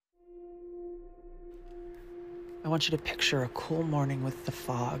want you to picture a cool morning with the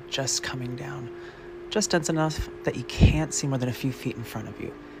fog just coming down, just dense enough that you can't see more than a few feet in front of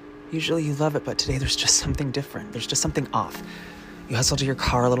you. Usually you love it, but today there's just something different. There's just something off. You hustle to your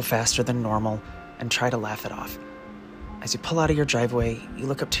car a little faster than normal and try to laugh it off. As you pull out of your driveway, you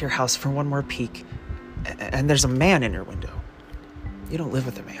look up to your house for one more peek, and there's a man in your window. You don't live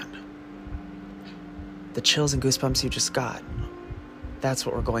with a man. The chills and goosebumps you just got, that's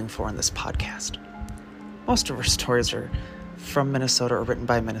what we're going for in this podcast. Most of our stories are from Minnesota or written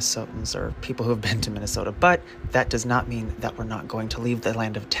by Minnesotans or people who have been to Minnesota, but that does not mean that we're not going to leave the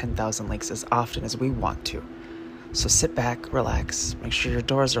land of 10,000 lakes as often as we want to. So sit back, relax, make sure your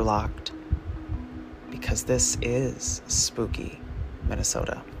doors are locked, because this is spooky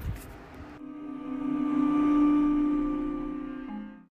Minnesota.